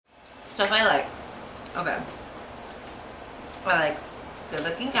Stuff I like. Okay. I like good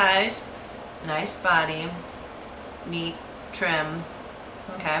looking guys, nice body, neat, trim,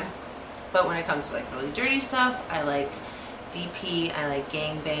 okay? But when it comes to like really dirty stuff, I like DP, I like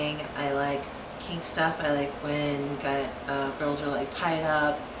gangbang, I like kink stuff, I like when girls are like tied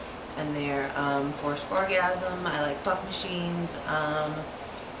up and they're forced orgasm, I like fuck machines,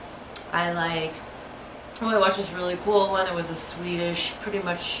 I like, oh, I watched this really cool one. It was a Swedish, pretty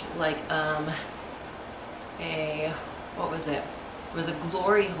much like what was it? It was a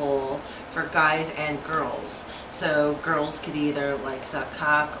glory hole for guys and girls. So girls could either like suck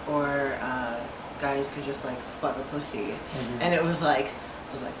cock or guys could just like fuck a pussy. And it was like,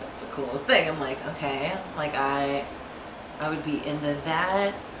 that's the coolest thing. I'm like, okay, like I would be into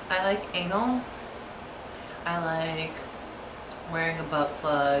that. I like anal. I like wearing a butt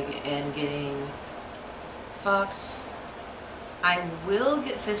plug and getting fucked. I will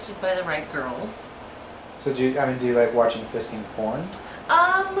get fisted by the right girl. So do you like watching fisting porn?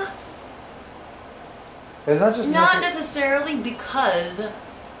 It's not just not necessarily, because I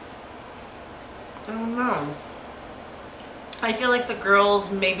don't know. I feel like the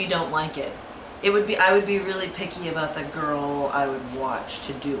girls maybe don't like it. I would be really picky about the girl I would watch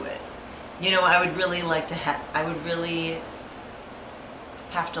to do it. You know, I would really like to I would really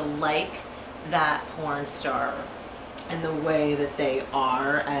have to like that porn star and the way that they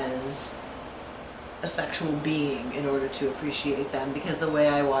are as a sexual being in order to appreciate them, because the way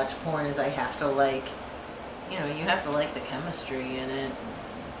I watch porn is I have to like, you know, you have to like the chemistry in it.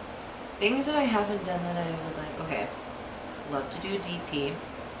 Things that I haven't done that I would like, okay, love to do a DP,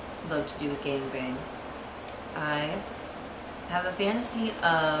 love to do a gangbang. I have a fantasy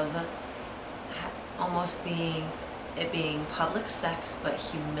of almost being public sex but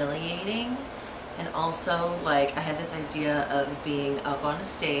humiliating, and also like I had this idea of being up on a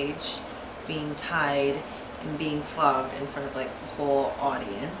stage, being tied and being flogged in front of like a whole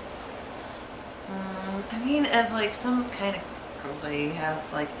audience. I mean, as like some kind of girls, I have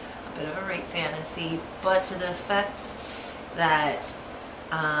like a bit of a rape fantasy, but to the effect that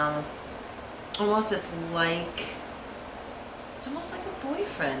almost it's almost like a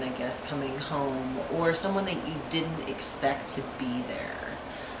boyfriend, I guess, coming home, or someone that you didn't expect to be there.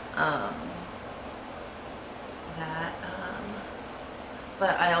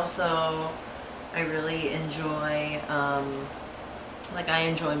 But I really enjoy, like I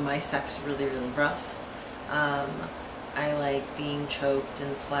enjoy my sex really, really rough. I like being choked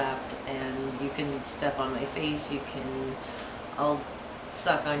and slapped, and you can step on my face, I'll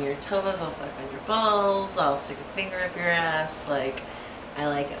suck on your toes, I'll suck on your balls, I'll stick a finger up your ass, like, I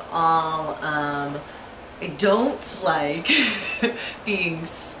like it all. I don't like being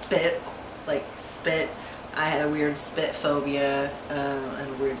spit. I had a weird spit phobia, and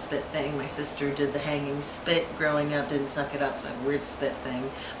a weird spit thing. My sister did the hanging spit growing up, didn't suck it up, so I have a weird spit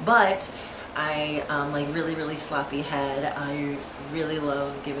thing. But I like really, really sloppy head. I really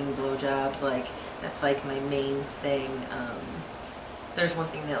love giving blowjobs. Like, that's like my main thing. There's one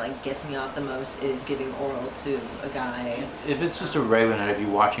thing that like gets me off the most is giving oral to a guy. If it's just a regular night of you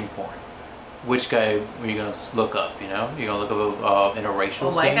watching porn, which guy are you gonna look up? You know, you're gonna look up an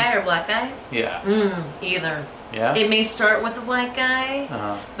interracial. A white guy or black guy? Yeah. Either. Yeah. It may start with a white guy,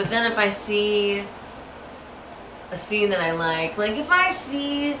 but then if I see a scene that I like if I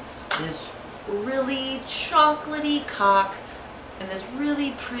see this really chocolatey cock and this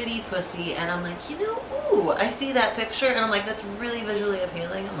really pretty pussy, and I'm like, you know, ooh, I see that picture, and I'm like, that's really visually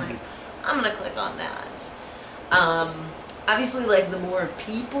appealing. I'm like, I'm gonna click on that. Obviously, like, the more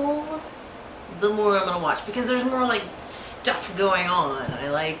people, the more I'm gonna watch, because there's more like stuff going on. I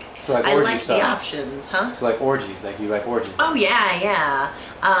like the options, huh? So like orgies, like you like orgies. Oh yeah.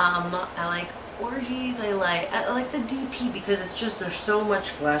 I like orgies. I like the DP because it's just there's so much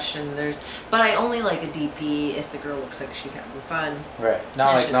flesh and but I only like a DP if the girl looks like she's having fun. Right.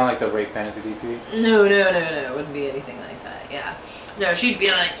 Not like the rape fantasy DP. No. It wouldn't be anything like that. Yeah. No, she'd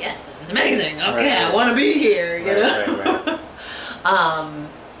be like, yes, this is amazing. Okay, right. I want to be here. You know. Right.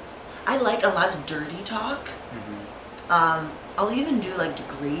 I like a lot of dirty talk. I'll even do like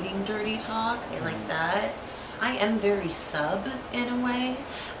degrading dirty talk. I like that. I am very sub in a way,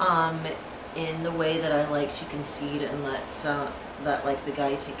 in the way that I like to concede and let like the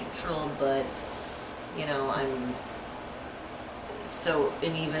guy take control, but you know, and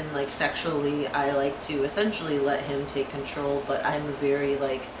even like sexually, I like to essentially let him take control, but I'm a very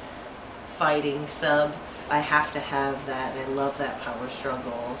like fighting sub. I have to have that, and I love that power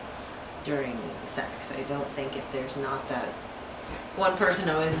struggle during sex. I don't think if there's not that one person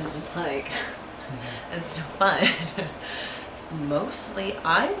always is just like, it's no fun. Mostly,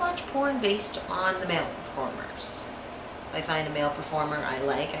 I watch porn based on the male performers. If I find a male performer I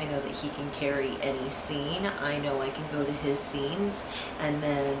like, I know that he can carry any scene. I know I can go to his scenes and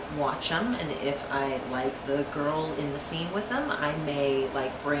then watch them. And if I like the girl in the scene with them, I may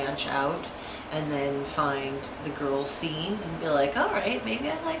like branch out and then find the girl's scenes and be like, all right, maybe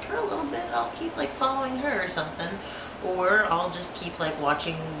I like her a little bit. I'll keep like following her or something. Or I'll just keep like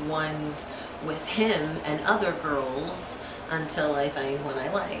watching ones with him and other girls until I find one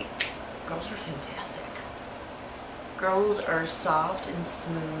I like. Girls are fantastic. Girls are soft and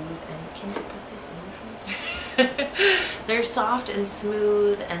smooth, and can you put this in the freezer? They're soft and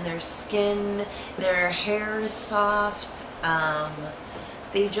smooth, and their skin, their hair is soft.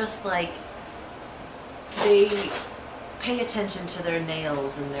 They just like, they pay attention to their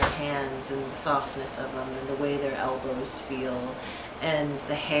nails and their hands and the softness of them and the way their elbows feel and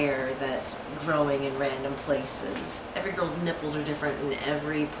the hair that's growing in random places. Every girl's nipples are different and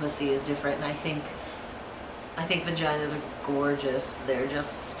every pussy is different, and I think vaginas are gorgeous. They're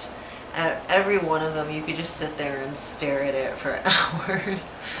just, every one of them, you could just sit there and stare at it for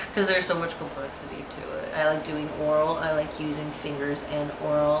hours because there's so much complexity to it. I like doing oral. I like using fingers and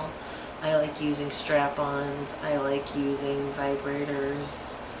oral. I like using strap-ons. I like using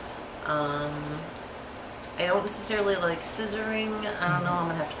vibrators. I don't necessarily like scissoring. I don't know. I'm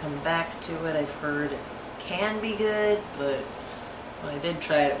going to have to come back to it. I've heard it can be good, but when I did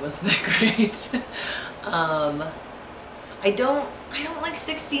try it, it wasn't that great. I don't like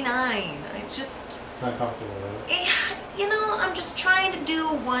 69. It's not comfortable, right? You know, I'm just trying to do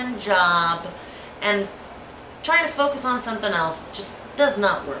one job, and trying to focus on something else just does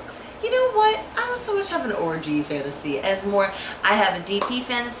not work. You know what? I don't so much have an orgy fantasy as more, I have a DP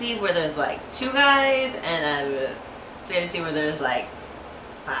fantasy where there's like 2 guys, and I have a fantasy where there's like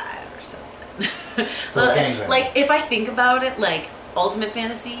 5 or something. So like, if I think about it, like ultimate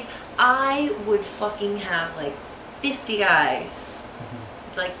fantasy, I would fucking have like 50 guys,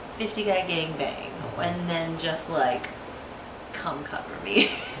 like 50 guy gangbang, and then just like come cover me.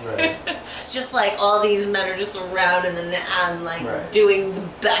 Right. It's just like all these men are just around, and then I'm like doing the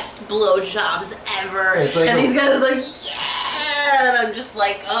best blowjobs ever, like, and these guys are like, yeah, and I'm just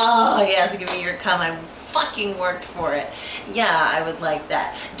like, oh yes, give me your cum. I fucking worked for it. Yeah, I would like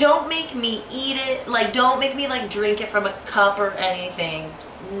that. Don't make me eat it. Like, don't make me like drink it from a cup or anything.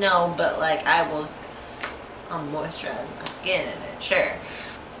 No, but like I'll moisturize my skin in it, sure.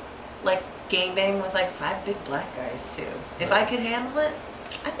 Like gangbang with like 5 big black guys too. If I could handle it,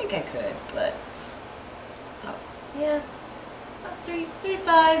 I think I could, but yeah, about 3 to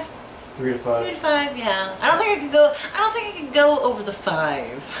 5. 3 to 5. 3 to 5, yeah. I don't think I could go over the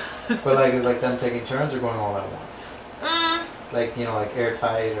 5. But like them taking turns or going all at once? Like, you know, like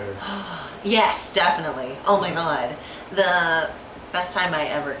airtight or... Yes, definitely. Oh my god. The best time I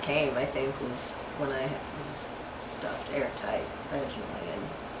ever came, I think, was when I was stuffed airtight, vaginally and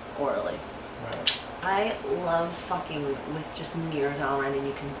orally. Right. I love fucking with just mirrors all around and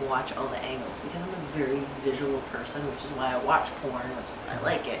you can watch all the angles because I'm a very visual person, which is why I watch porn, which is why I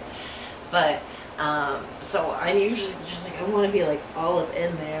like it. But, so I'm usually just like, I want to be like all up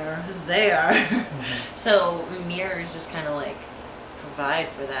in there as they are. So mirrors just kind of like provide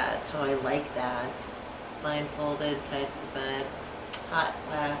for that, so I like that. Blindfolded, tied to the bed, hot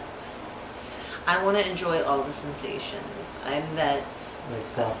wax. I want to enjoy all the sensations. I'm that... Like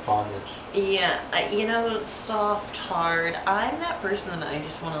soft bondage. Yeah, you know, soft, hard. I'm that person that I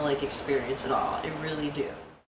just want to like experience it all. I really do.